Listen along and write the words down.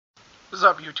What's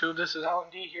up, YouTube? This is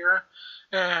LND here,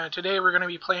 and today we're going to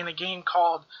be playing a game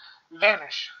called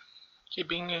Vanish,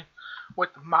 keeping it with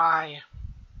my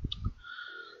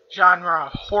genre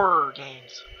of horror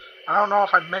games. I don't know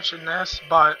if I mentioned this,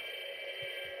 but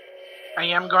I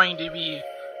am going to be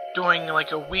doing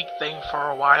like a week thing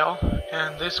for a while,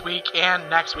 and this week and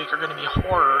next week are going to be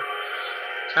horror,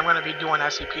 because I'm going to be doing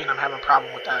SCP and I'm having a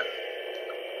problem with that.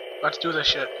 Let's do this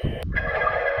shit.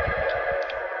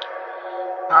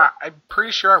 I'm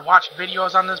pretty sure I watched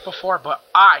videos on this before, but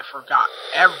I forgot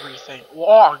everything.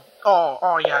 Oh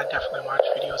yeah, I definitely watched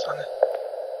videos on it.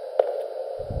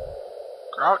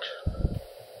 Crouch.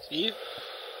 C.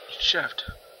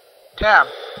 Shift. Tab.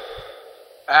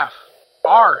 F.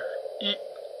 R. E.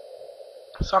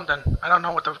 Something. I don't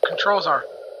know what the controls are.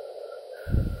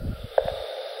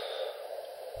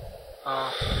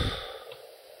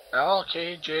 L,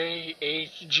 K, J,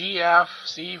 H, G, F,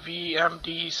 C, V, M,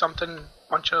 D, something,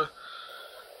 bunch of...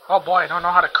 Oh boy, I don't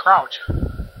know how to crouch.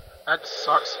 That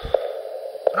sucks.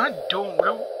 I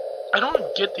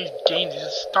don't get these games. They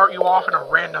just start you off in a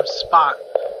random spot.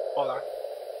 Hold on.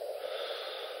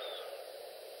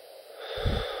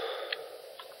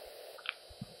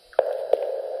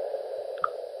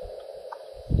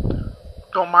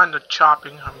 Don't mind the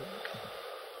chopping. I'm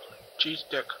cheese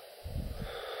stick.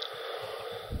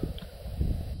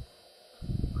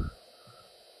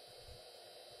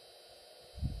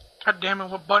 God damn it,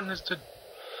 what button is the...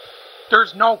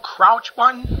 There's no crouch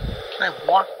button? Can I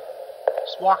walk...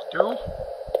 just walk through?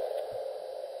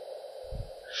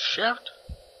 Shift?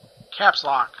 Caps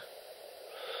lock.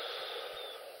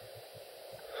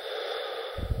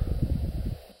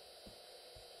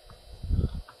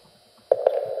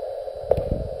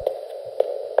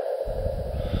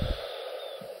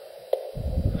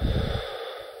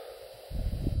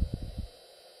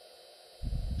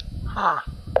 Huh.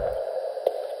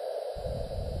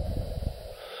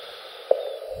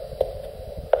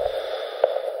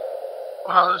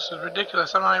 Wow, this is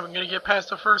ridiculous. I'm not even going to get past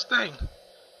the first thing.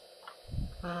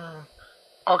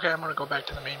 Okay, I'm going to go back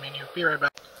to the main menu. Be right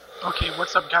back. Okay,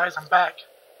 what's up, guys? I'm back.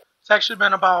 It's actually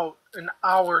been about an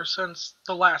hour since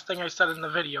the last thing I said in the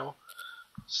video.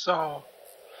 So,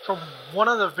 from one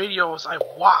of the videos I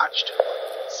watched,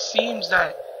 it seems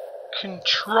that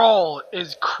control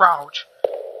is crouch.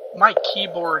 My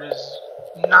keyboard is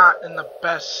not in the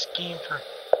best scheme for...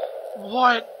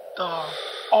 What the...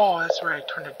 Oh, that's right,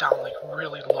 I turned it down like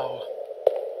really low.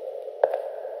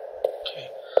 Okay.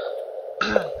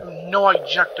 No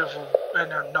objective, I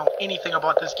don't know anything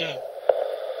about this game.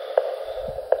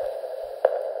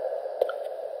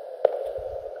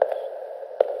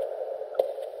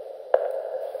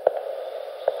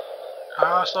 I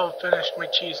also finished my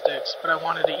cheese sticks, but I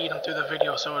wanted to eat them through the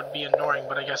video so it would be annoying,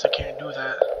 but I guess I can't do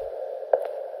that.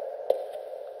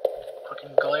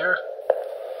 Fucking glare.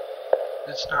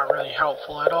 It's not really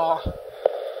helpful at all.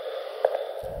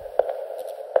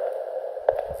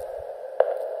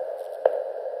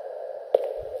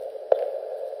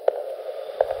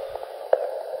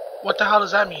 What the hell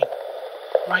does that mean?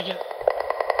 Am I getting...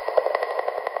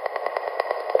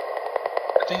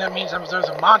 I think that means there's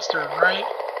a monster, right?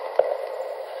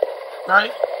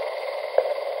 Right?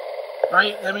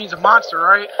 Right? That means a monster,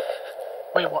 right?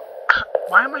 Wait, what?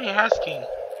 Why am I asking?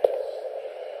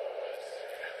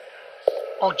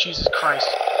 Oh, Jesus Christ.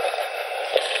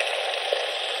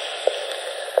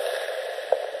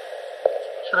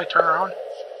 Should I turn around?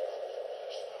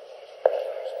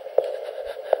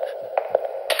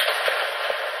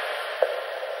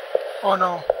 Oh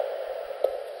no.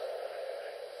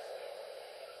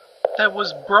 That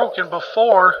was broken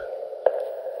before.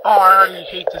 Oh, I already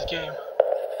hate this game.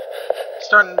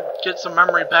 Starting to get some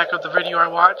memory back of the video I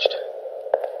watched.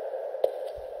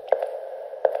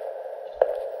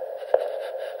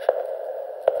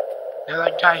 Yeah,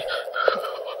 that guy.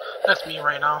 That's me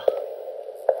right now.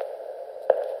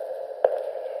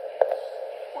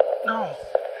 No.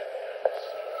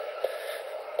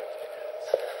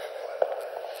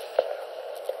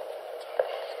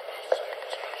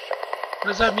 What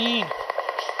does that mean?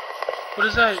 What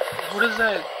is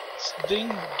that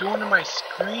thing doing to my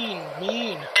screen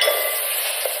mean?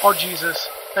 Oh Jesus,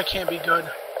 that can't be good.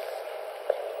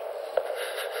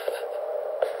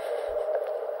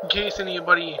 In case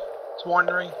anybody is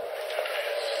wondering.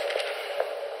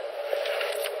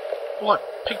 What,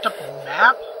 picked up a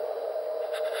map?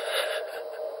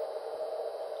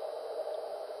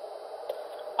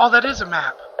 Oh, that is a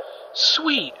map.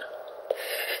 Sweet.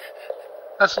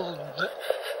 That's a little bit.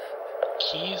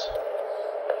 Keys.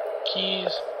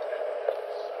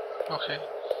 Okay.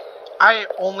 I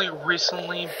only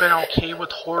recently been okay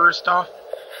with horror stuff.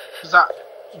 Cause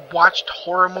watched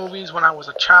horror movies when I was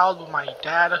a child with my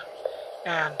dad,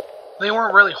 and they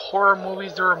weren't really horror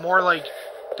movies. They were more like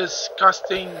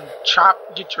disgusting,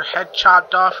 get your head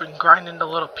chopped off and grind into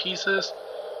little pieces.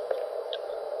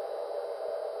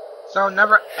 So I've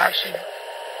never actually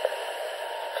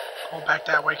go back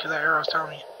that way because that arrow's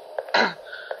telling me.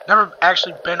 Never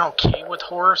actually been okay with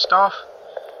horror stuff,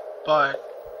 but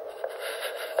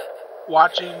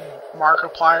watching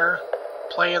Markiplier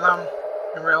play them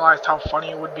and realized how funny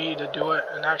it would be to do it,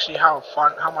 and actually how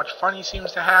much fun he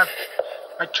seems to have.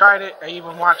 I tried it. I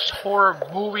even watched horror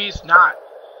movies, not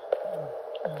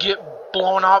get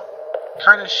blown up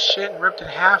kind of shit and ripped in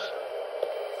half.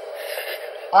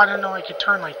 Oh, I didn't know I could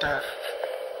turn like that.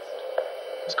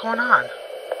 What's going on?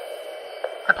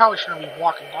 I probably shouldn't be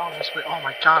walking down this way. Oh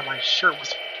my god, my shirt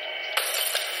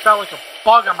felt like a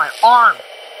bug on my arm.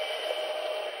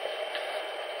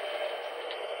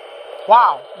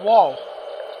 Wow, whoa.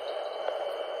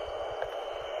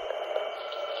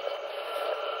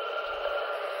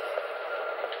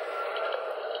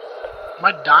 Am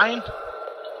I dying?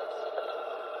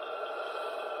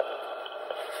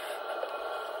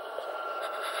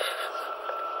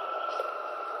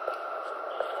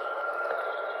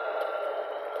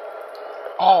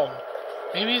 Oh,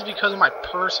 maybe it's because of my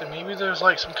person. Maybe there's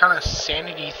like some kind of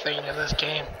sanity thing in this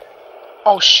game.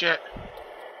 Oh shit.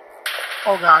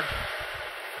 Oh god.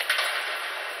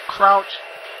 Crouch.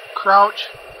 Crouch.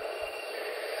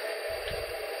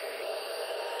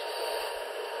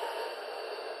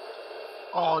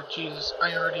 Oh Jesus,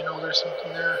 I already know there's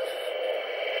something there.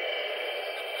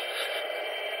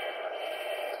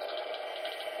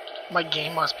 My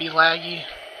game must be laggy.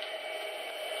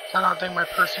 I don't think my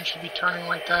person should be turning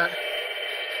like that.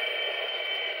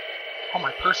 Oh,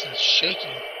 my person's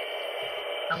shaking.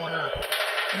 I'm gonna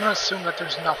assume that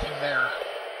there's nothing there.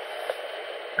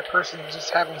 My person is just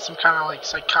having some kind of like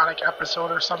psychotic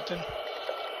episode or something.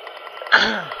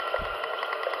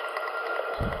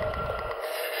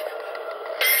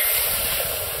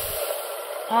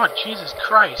 Oh, Jesus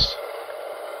Christ.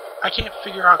 I can't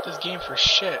figure out this game for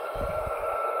shit.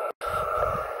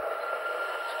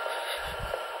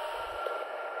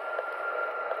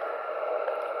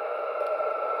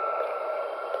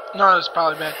 No, it's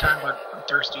probably a bad time, but I'm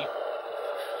thirsty.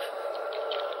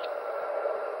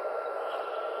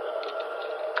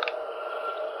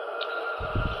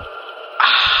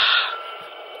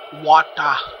 Ah,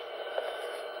 water.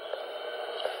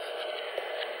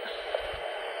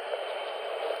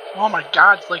 Oh my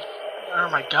gods, like, oh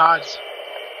my gods.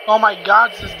 Oh my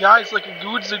gods, this guy's like a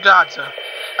goodza godza.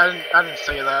 I didn't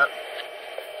say that.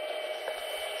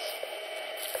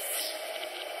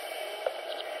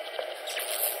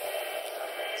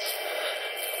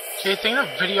 Okay, I think the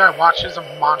video I watched is a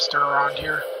monster around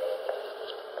here.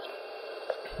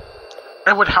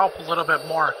 It would help a little bit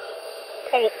more.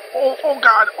 Oh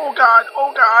god, oh god,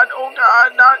 oh god, oh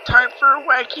god, not time for a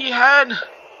wacky head.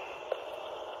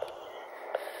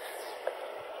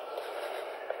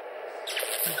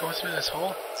 Can I go through this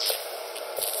hole?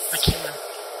 I can.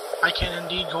 I can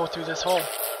indeed go through this hole.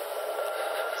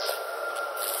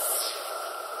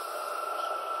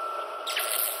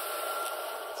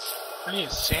 I need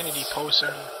a sanity potion.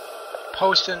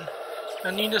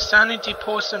 I need a sanity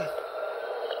potion.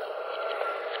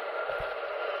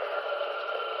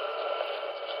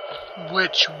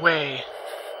 Which way?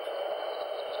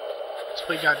 This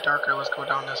way got darker. Let's go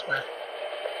down this way.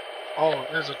 Oh,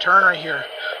 there's a turn right here.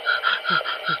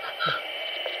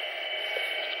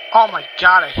 Oh my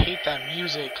god, I hate that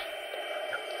music.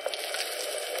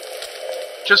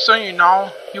 Just so you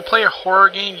know, you play a horror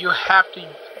game, you have to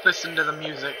listen to the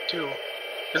music too,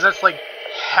 because that's like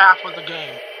half of the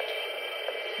game.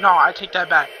 No, I take that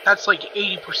back. That's like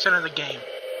 80% of the game.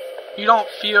 You don't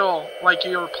feel like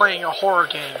you're playing a horror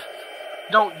game.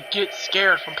 You don't get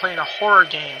scared from playing a horror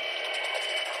game.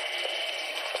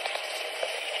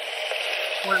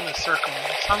 We're in the circle.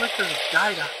 It sounds like there's a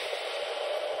guy down.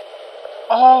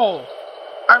 Oh,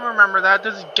 I remember that.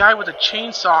 There's a guy with a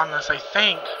chainsaw on this, I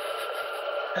think.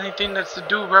 Anything that's to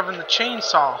do with revving the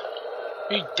chainsaw.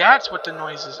 Maybe that's what the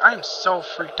noise is. I am so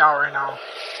freaked out right now.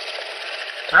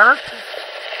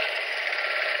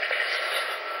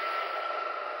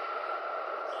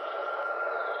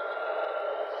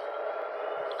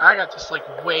 I got this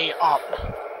like way up.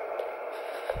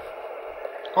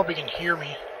 Hope you can hear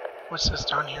me. What's this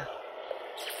down here?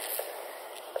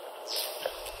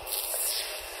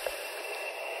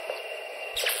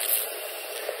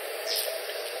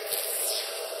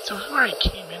 So this is where I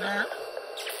came in at.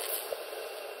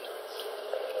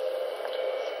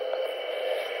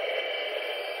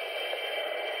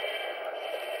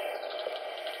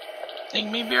 I think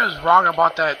maybe I was wrong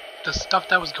about that, the stuff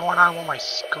that was going on with my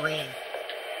screen.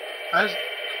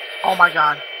 Oh my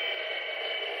god.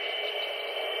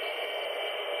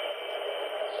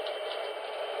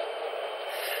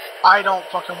 I don't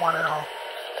fucking want to know.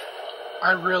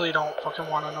 I really don't fucking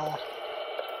want to know.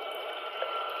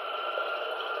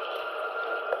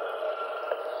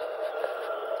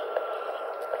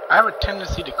 I have a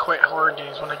tendency to quit horror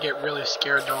games when I get really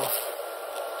scared though.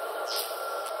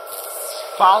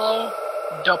 Follow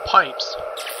the pipes.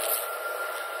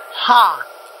 Ha!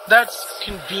 That's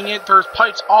convenient. There's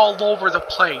pipes all over the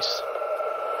place.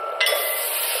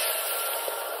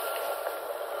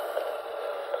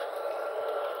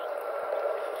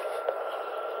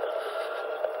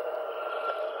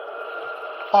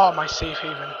 Oh, my safe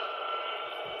haven.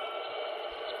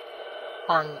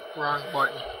 Wrong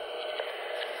button.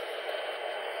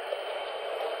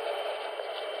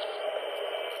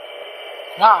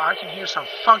 Wow, I can hear some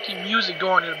funky music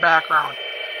going in the background.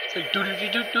 It's like doo doo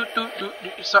doo doo doo doo doo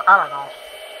doo. So I don't know.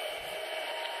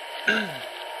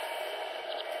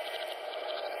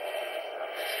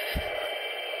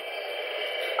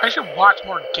 I should watch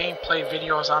more gameplay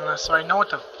videos on this so I know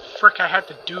what the frick I had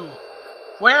to do.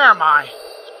 Where am I?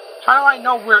 How do I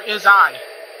know where is I?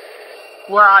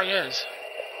 Where I is?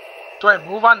 Do I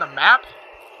move on the map?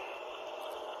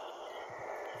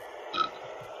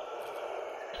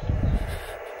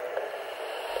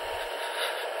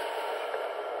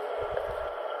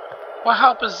 What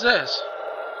help is this?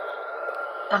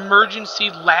 Emergency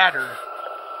ladder.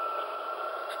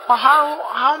 Well,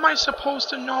 how am I supposed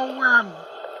to know where I'm?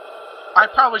 I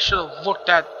probably should have looked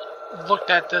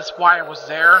at this while I was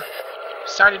there.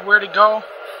 Decided where to go.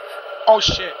 Oh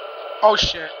shit. Oh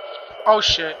shit. Oh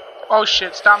shit. Oh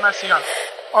shit. Stop messing up.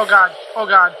 Oh god. Oh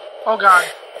god. Oh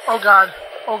god. Oh god.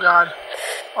 Oh god.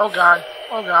 Oh god.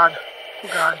 Oh god. Oh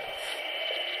god.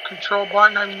 Control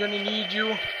button, I'm gonna need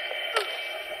you.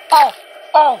 Oh!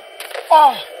 Oh!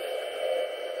 Oh!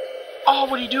 Oh,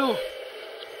 what'd he do?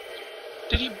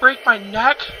 Did he break my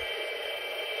neck?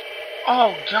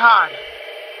 Oh, God.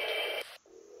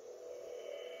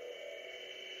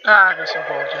 I guess I'll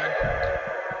go again.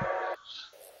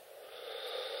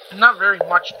 Not very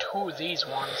much to these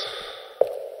ones.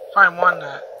 Find one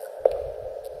that...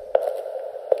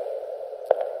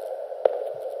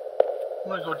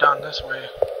 I'm gonna go down this way.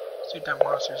 See if that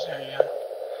monster's there yet.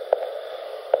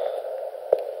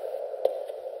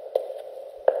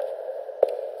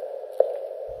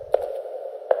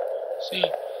 See,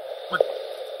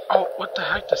 what the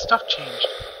heck? The stuff changed.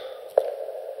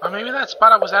 Or maybe that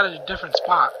spot I was at a different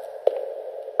spot.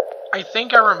 I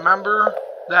think I remember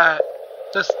that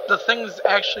the things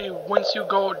actually once you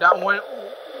go down,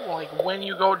 when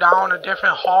you go down a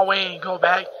different hallway and go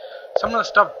back, some of the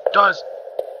stuff does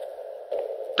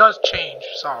change.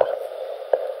 So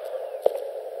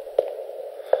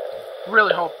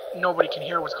really hope nobody can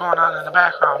hear what's going on in the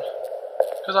background.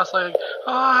 Because I was like,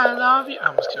 oh, I love you.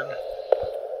 I'm just kidding.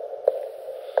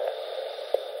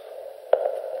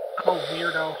 I'm a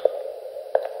weirdo.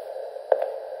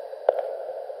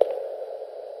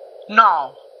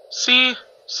 No. See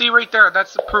right there.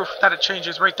 That's the proof that it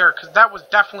changes right there. Because that was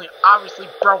definitely, obviously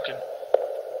broken.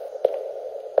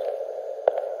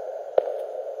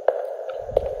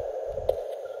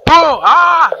 Oh!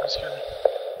 Ah! I'm just kidding.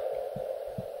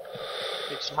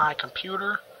 It's my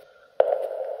computer.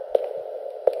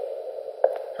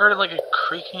 Heard it like a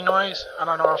creaking noise. I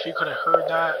don't know if you could have heard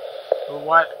that or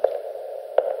what.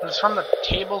 It's from the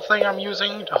table thing I'm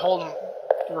using to hold and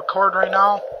record right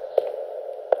now.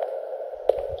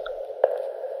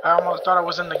 I almost thought I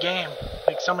was in the game.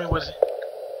 Like somebody was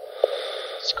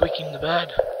squeaking the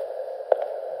bed.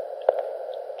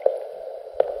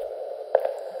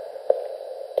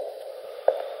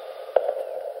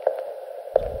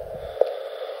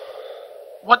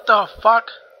 What the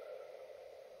fuck?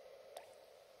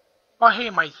 Oh hey,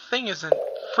 my thing isn't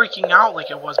freaking out like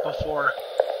it was before.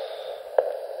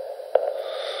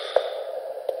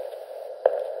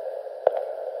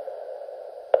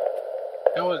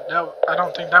 I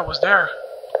don't think that was there.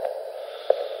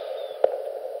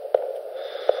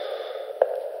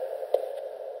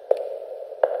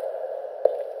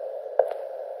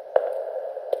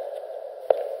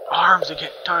 Arms are getting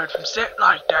tired from sitting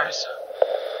like this.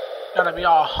 Gotta be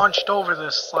all hunched over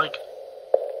this, like,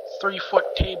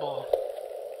 3-foot table.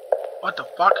 What the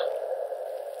fuck?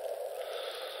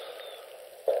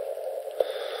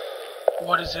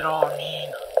 What does it all mean?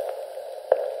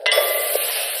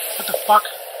 What the fuck?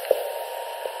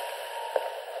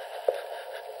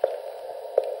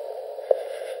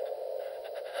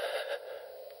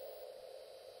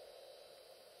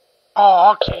 Oh,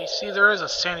 Okay, see, there is a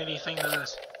sanity thing to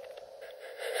this.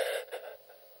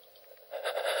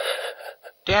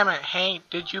 Damn it, Hank,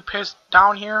 did you piss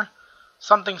down here?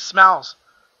 Something smells.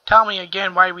 Tell me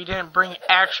again why we didn't bring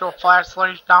actual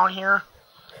flashlights down here.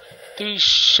 These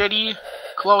shitty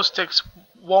glow sticks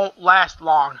won't last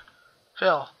long.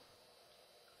 Phil.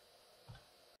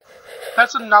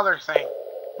 That's another thing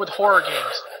with horror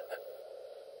games.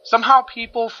 Somehow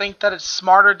people think that it's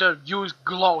smarter to use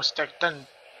glow stick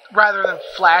rather than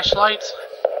flashlights.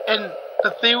 And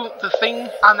the thing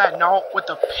on that note with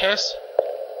the piss,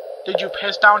 did you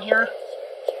piss down here?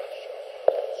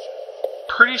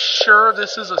 Pretty sure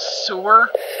this is a sewer.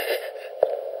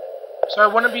 So I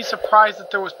wouldn't be surprised if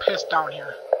there was piss down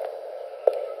here.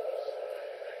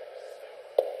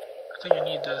 I think I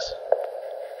need this.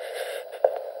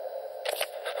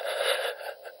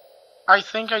 I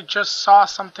think I just saw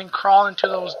something crawl into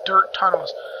those dirt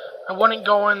tunnels. I wouldn't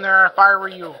go in there if I were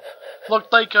you.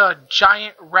 Looked like a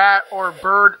giant rat or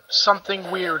bird,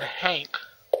 something weird, Hank.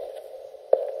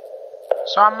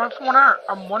 So I'm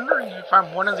wondering if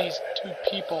I'm one of these two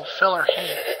people, Phil or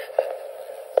Hank.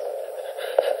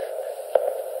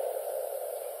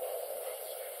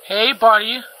 Hey,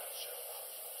 buddy.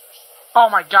 Oh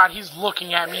my god, he's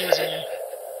looking at me, isn't he?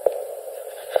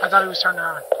 I thought he was turned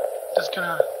around. Just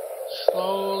gonna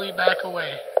slowly back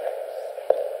away.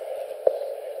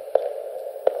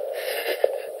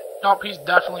 Nope, he's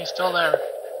definitely still there.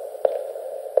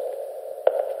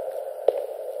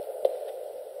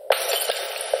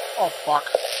 Oh, fuck.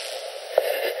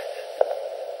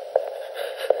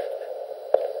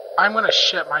 I'm gonna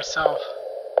shit myself.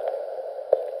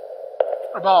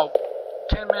 About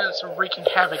 10 minutes of wreaking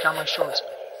havoc on my shorts.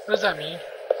 What does that mean?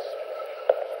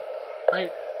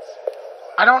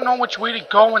 I don't know which way to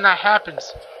go when that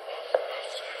happens.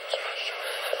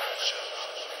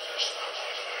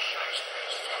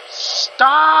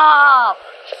 Stop!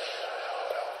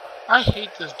 I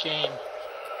hate this game.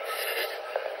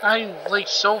 I'm like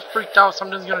so freaked out,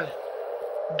 something's gonna...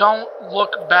 Don't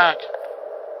look back.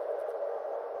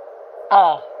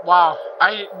 Oh, wow.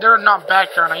 They're not back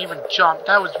there and I even jumped.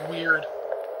 That was weird.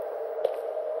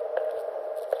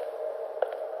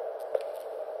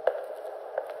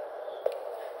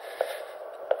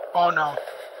 Oh no.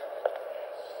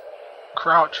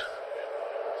 Crouch.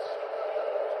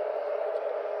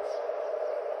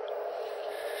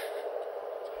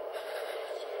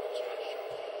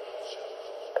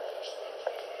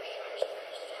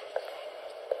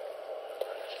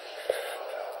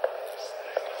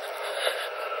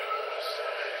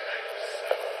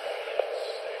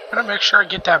 I'm gonna make sure I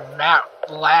get that map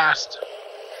last.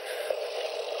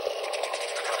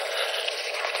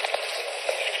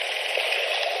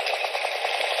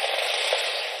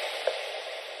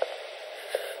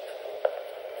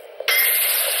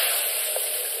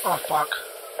 Oh fuck.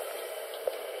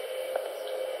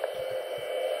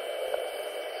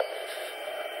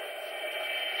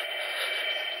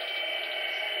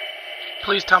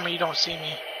 Please tell me you don't see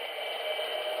me.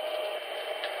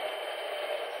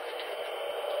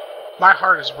 My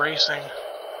heart is racing.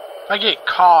 If I get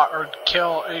caught or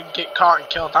get caught and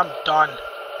killed, I'm done.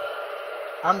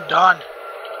 I'm done.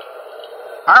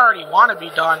 I already want to be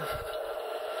done.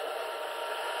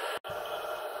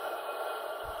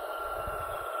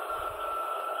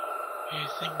 I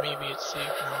think maybe it's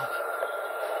safe now.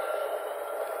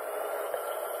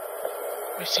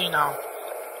 I see now.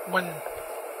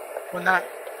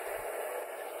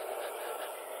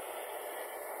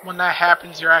 When that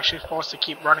happens, you're actually supposed to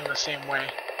keep running the same way.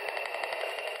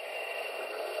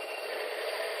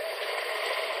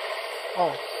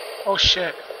 Oh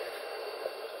shit.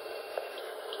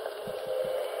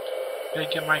 Gotta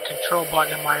get my control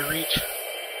button in my reach.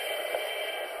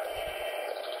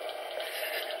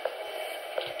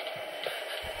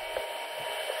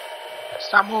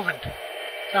 Stop moving.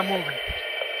 Stop moving.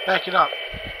 Back it up.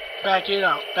 Back it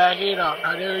up. Back it up.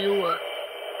 Now there you were.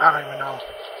 I don't even know.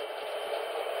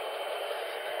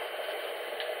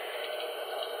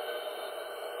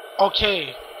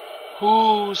 Okay.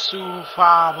 Husufaba.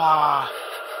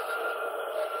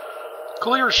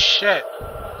 Clear shit.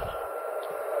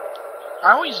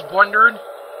 I always wondered,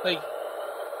 like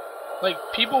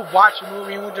people watch a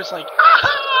movie and we're just like,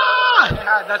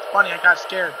 ah! That's funny, I got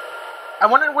scared. I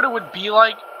wondered what it would be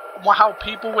like, how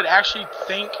people would actually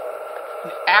think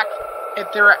and act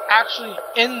if they were actually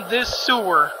in this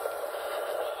sewer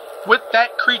with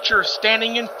that creature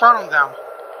standing in front of them.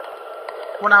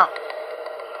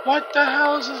 What the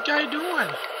hell is this guy doing?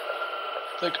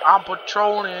 It's like, I'm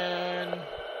patrolling.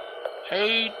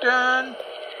 Hey, Dan,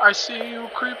 I see you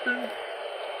creeping.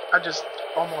 I just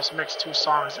almost mixed two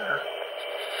songs there.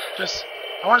 Just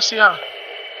I want to see how...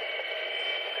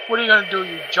 What are you gonna do,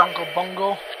 you jungle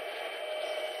bungo?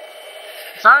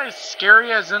 It's not as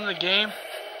scary as in the game.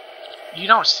 You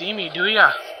don't see me, do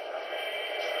ya?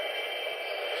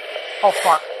 Oh,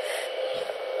 fuck.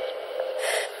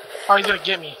 Oh, he's gonna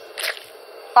get me.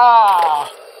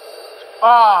 Ah.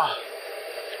 Ah.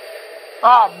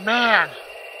 Oh, man.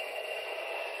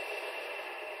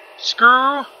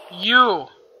 Screw you.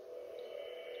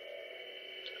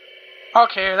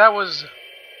 Okay, that was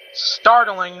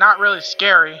startling, not really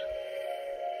scary.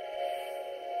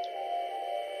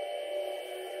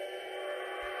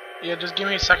 Yeah, just give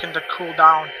me a second to cool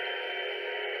down.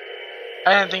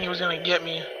 I didn't think he was gonna get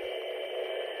me.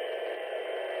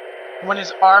 When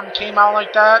his arm came out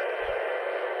like that,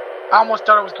 I almost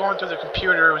thought it was going through the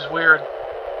computer. It was weird.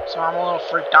 So I'm a little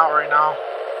freaked out right now.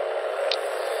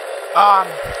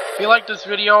 If you like this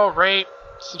video, rate,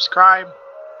 subscribe,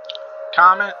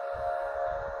 comment.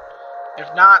 If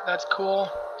not, that's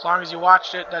cool. As long as you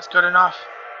watched it, that's good enough.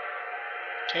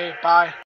 Okay, bye.